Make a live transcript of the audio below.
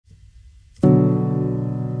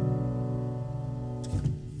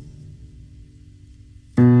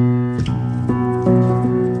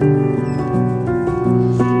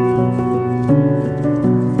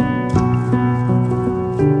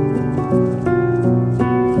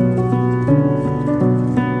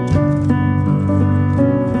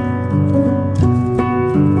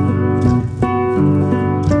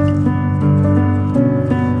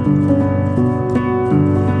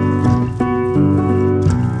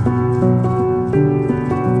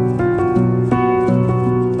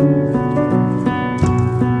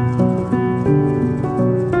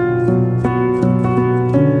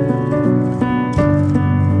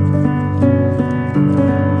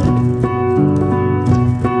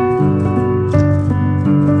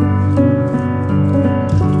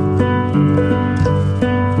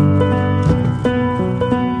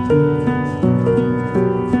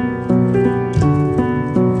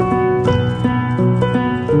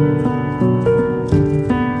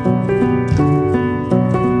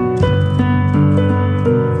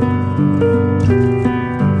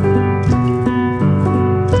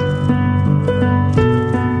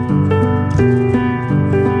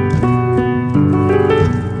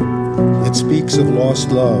speaks of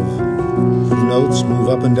lost love. The notes move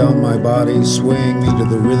up and down my body, swaying me to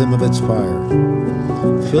the rhythm of its fire,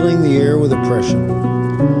 filling the air with oppression.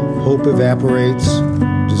 Hope evaporates,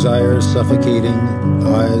 desire suffocating,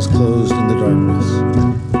 eyes closed in the darkness.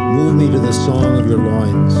 Move me to the song of your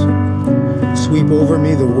loins. Sweep over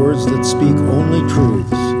me the words that speak only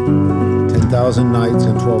truths. 10,000 knights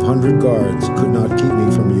and 1,200 guards could not keep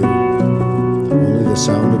me from you. Only the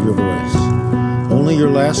sound of your voice. Only your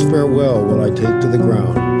last farewell will I take to the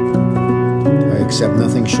ground. I accept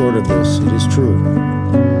nothing short of this, it is true.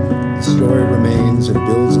 The story remains and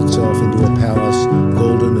builds itself into a palace,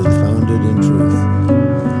 golden and founded in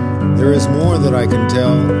truth. There is more that I can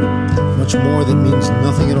tell, much more that means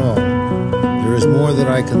nothing at all. There is more that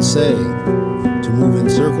I can say, to move in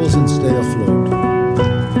circles and stay afloat.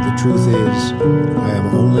 The truth is, I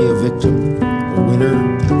am only a victim, a winner.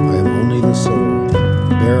 I am only the soul,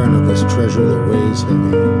 barren of this treasure that weighs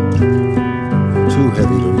heavy, too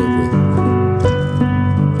heavy to